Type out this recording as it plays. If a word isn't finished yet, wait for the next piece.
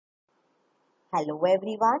Hello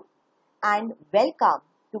everyone and welcome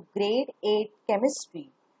to Grade 8 Chemistry,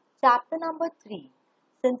 Chapter number 3,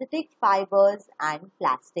 Synthetic Fibers and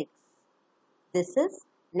Plastics. This is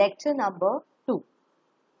lecture number 2.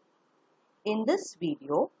 In this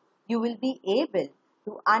video, you will be able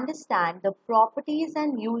to understand the properties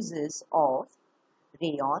and uses of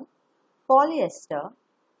rayon, polyester,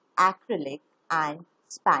 acrylic and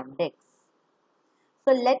spandex.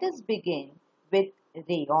 So let us begin with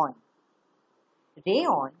rayon.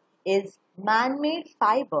 Rayon is man-made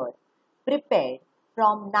fiber prepared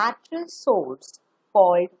from natural source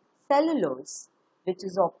called cellulose, which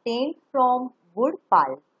is obtained from wood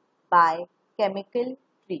pulp by chemical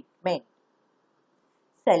treatment.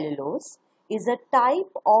 Cellulose is a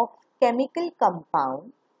type of chemical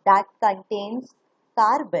compound that contains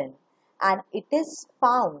carbon and it is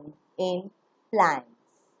found in plants.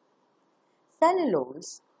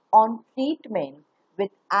 Cellulose, on treatment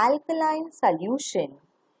with alkaline solution,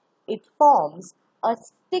 it forms a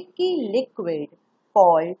sticky liquid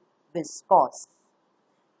called viscose.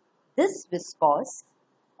 This viscose,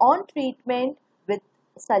 on treatment with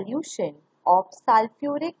solution of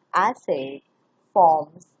sulfuric acid,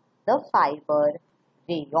 forms the fiber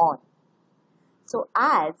rayon. So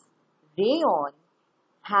as rayon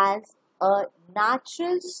has a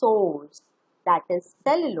natural source, that is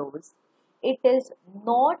cellulose, it is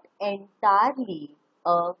not entirely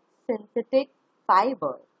a synthetic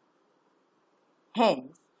fiber.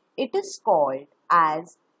 Hence, it is called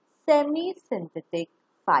as semi-synthetic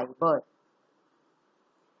fiber.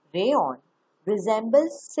 Rayon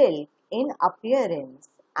resembles silk in appearance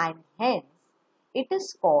and hence it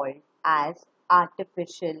is called as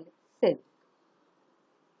artificial silk.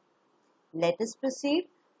 Let us proceed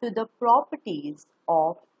to the properties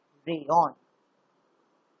of rayon.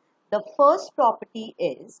 The first property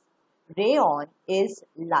is rayon is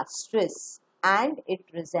lustrous and it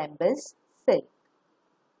resembles silk.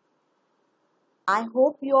 I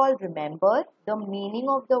hope you all remember the meaning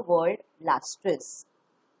of the word lustrous.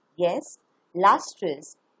 Yes,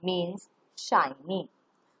 lustrous means shiny.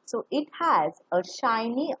 So it has a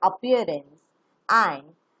shiny appearance and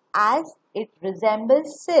as it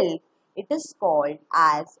resembles silk, it is called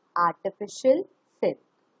as artificial silk.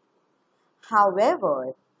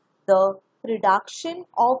 However, the production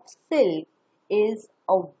of silk is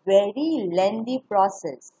a very lengthy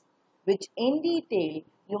process which in detail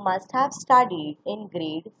you must have studied in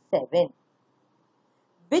grade 7,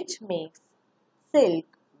 which makes silk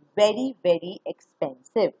very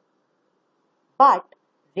expensive. But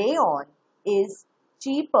rayon is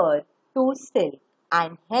cheaper to silk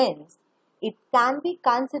and hence it can be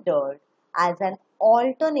considered as an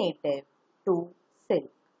alternative to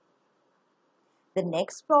silk. The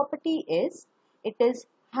next property is it is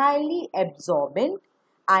highly absorbent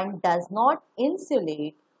and does not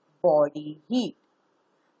insulate body heat.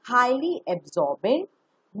 Highly absorbent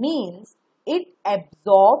means it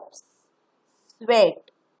absorbs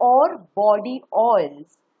sweat or body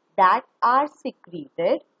oils that are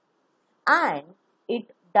secreted and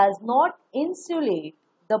it does not insulate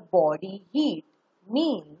the body heat,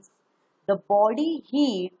 means the body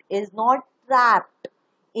heat is not trapped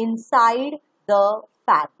inside the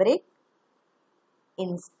fabric.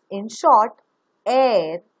 In short,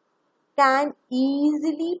 air can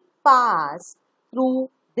easily pass through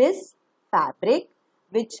this fabric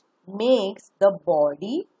which makes the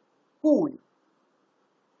body cool.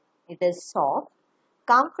 It is soft,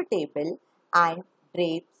 comfortable and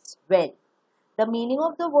drapes well. The meaning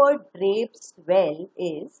of the word drapes well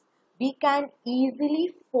is we can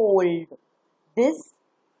easily fold this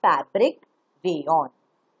fabric rayon.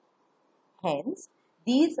 Hence,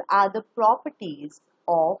 these are the properties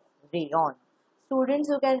of rayon. Students,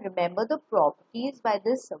 you can remember the properties by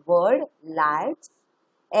this word LADS.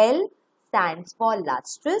 L stands for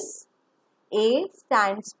lustrous, A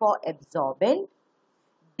stands for absorbent,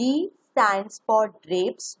 D stands for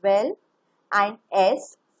drapes well, and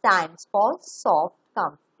S stands for soft,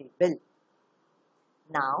 comfortable.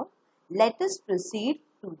 Now, let us proceed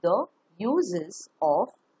to the uses of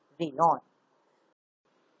rayon.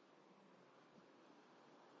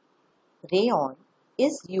 Rayon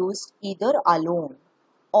is used either alone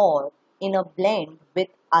or in a blend with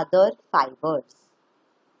other fibers.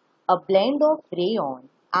 A blend of rayon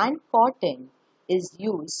and cotton is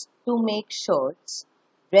used to make shirts,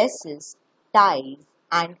 dresses, ties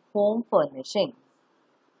and home furnishings.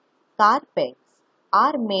 Carpets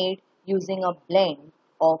are made using a blend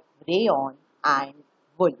of rayon and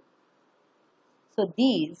wool. So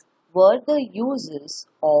these were the uses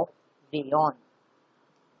of rayon.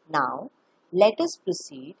 Now let us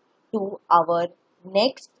proceed to our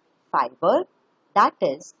next fiber, that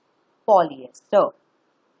is polyester.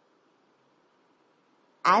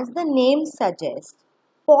 As the name suggests,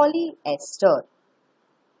 polyester.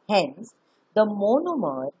 Hence, the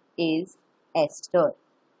monomer is ester.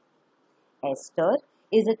 Ester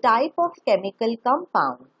is a type of chemical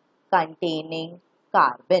compound containing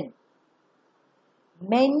carbon.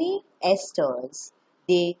 Many esters,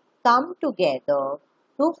 they come together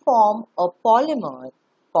to form a polymer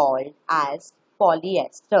called as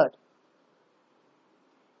polyester.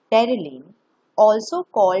 Terylene, also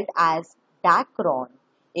called as dacron,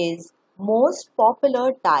 is most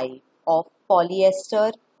popular type of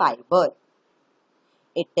polyester fiber.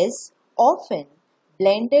 It is often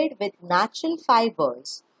blended with natural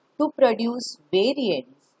fibers to produce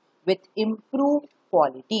variants with improved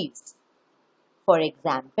qualities. For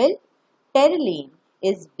example, terylene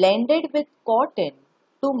is blended with cotton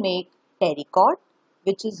to make terrycot,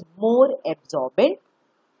 which is more absorbent.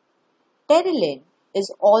 Terylene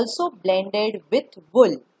is also blended with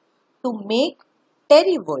wool to make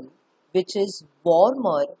terry wool, which is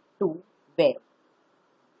warmer to wear.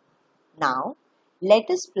 Now, let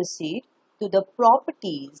us proceed to the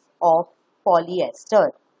properties of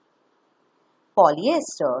polyester.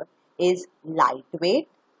 Polyester is lightweight,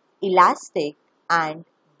 elastic, and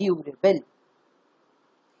durable.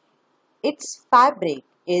 Its fabric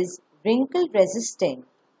is wrinkle resistant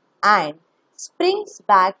and springs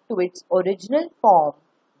back to its original form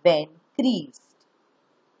when creased.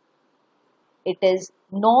 It is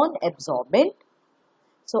non-absorbent.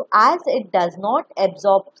 So as it does not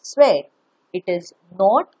absorb sweat, it is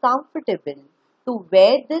not comfortable to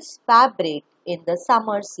wear this fabric in the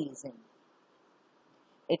summer season.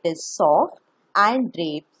 It is soft and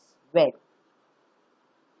drapes well.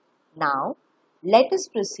 Now, let us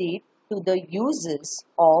proceed to the uses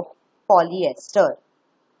of polyester.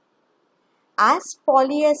 As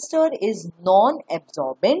polyester is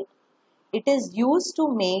non-absorbent, it is used to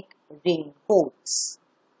make raincoats.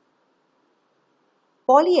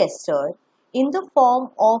 Polyester in the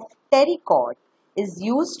form of terrycot is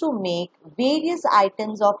used to make various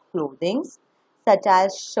items of clothing such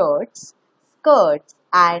as shirts, skirts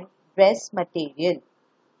and dress material.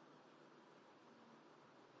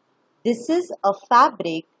 This is a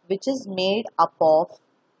fabric which is made up of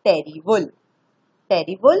terry wool.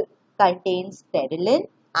 Terry wool contains terylene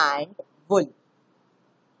and wool.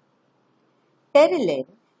 Terylene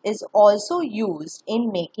is also used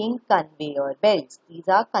in making conveyor belts. These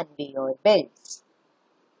are conveyor belts.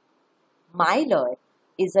 Mylar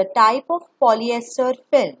is a type of polyester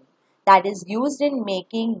film that is used in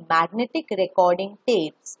making magnetic recording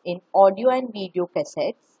tapes in audio and video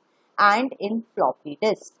cassettes and in floppy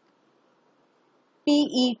disk.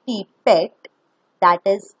 PET, that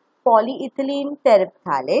is polyethylene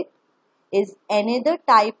terephthalate, is another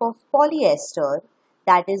type of polyester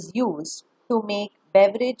that is used to make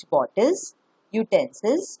beverage bottles,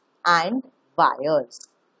 utensils and wires.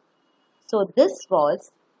 So this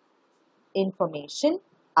was information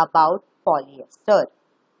about polyester.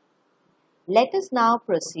 Let us now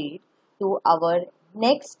proceed to our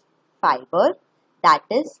next fiber, that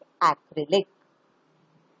is acrylic.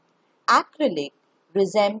 Acrylic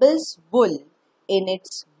resembles wool in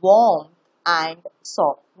its warmth and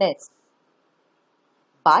softness.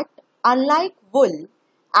 But unlike wool,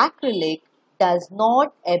 acrylic does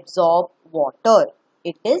not absorb water.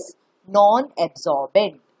 It is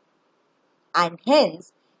non-absorbent and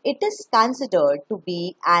hence it is considered to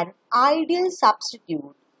be an ideal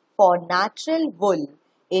substitute for natural wool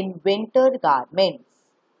in winter garments.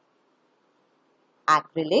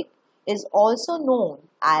 Acrylic is also known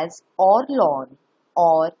as Orlon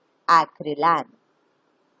or acrylan.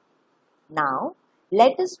 Now,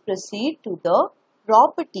 let us proceed to the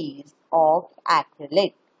properties of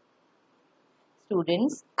acrylic.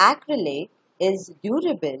 Students, acrylic is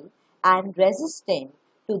durable and resistant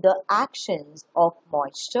to the actions of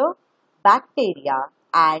moisture, bacteria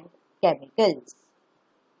and chemicals.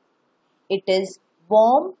 It is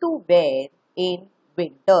warm to wear in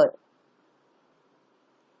winter.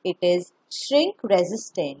 It is shrink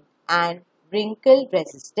resistant and wrinkle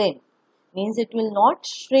resistant. Means it will not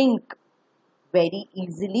shrink very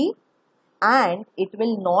easily and it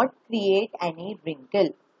will not create any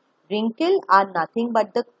wrinkle. Wrinkle are nothing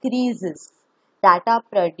but the creases that are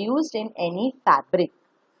produced in any fabric.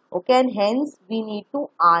 Okay, and hence we need to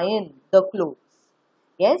iron the clothes.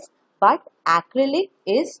 Yes, but acrylic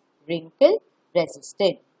is wrinkle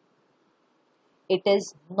resistant. It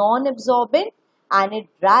is non-absorbent and it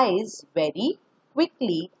dries very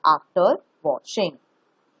quickly after washing.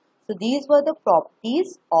 So these were the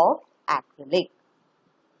properties of acrylic.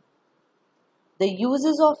 The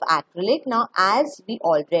uses of acrylic. Now, as we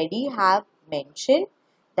already have mentioned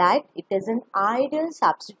that it is an ideal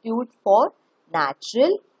substitute for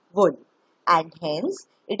natural wool, and hence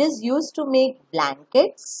it is used to make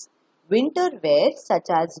blankets, winter wear such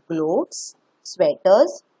as gloves,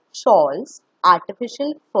 sweaters, shawls,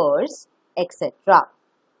 artificial furs, etc.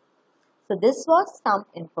 So this was some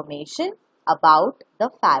information about the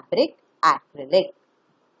fabric acrylic.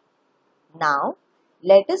 Now,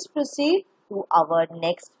 let us proceed to our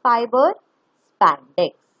next fiber,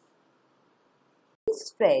 spandex. It is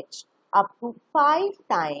stretched up to 5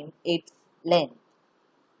 times its length,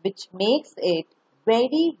 which makes it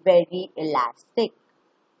very elastic.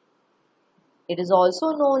 It is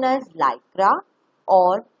also known as lycra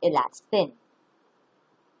or elastin.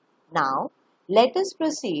 Now, let us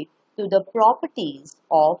proceed to the properties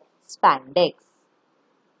of spandex.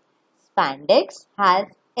 Spandex has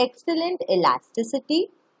excellent elasticity.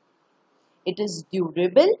 It is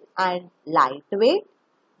durable and lightweight.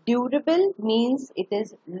 Durable means it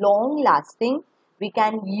is long lasting. We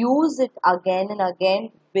can use it again and again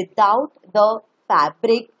without the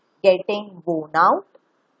fabric getting worn out.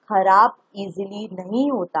 खराब easily नहीं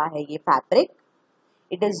होता है ये fabric.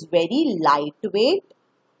 It is very lightweight.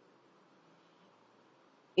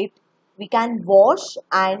 We can wash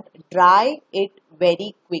and dry it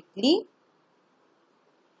very quickly.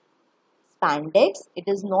 Spandex, it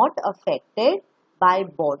is not affected by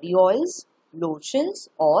body oils, lotions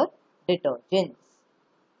or detergents.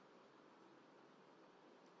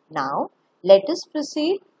 Now, let us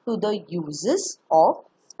proceed to the uses of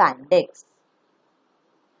spandex.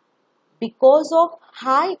 Because of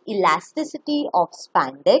high elasticity of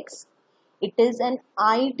spandex, it is an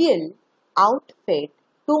ideal outfit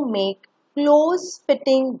to make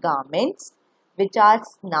close-fitting garments which are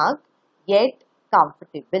snug yet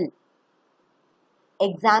comfortable.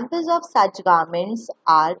 Examples of such garments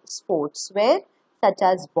are sportswear such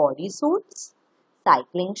as bodysuits,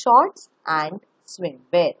 cycling shorts and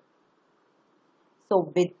swimwear.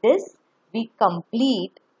 So with this, we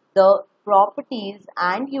complete the properties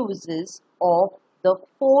and uses of the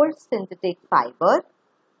 4 synthetic fiber,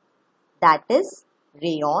 that is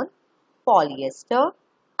rayon, polyester,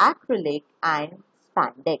 acrylic and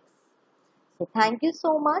spandex. So thank you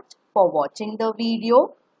so much for watching the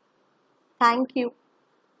video. Thank you.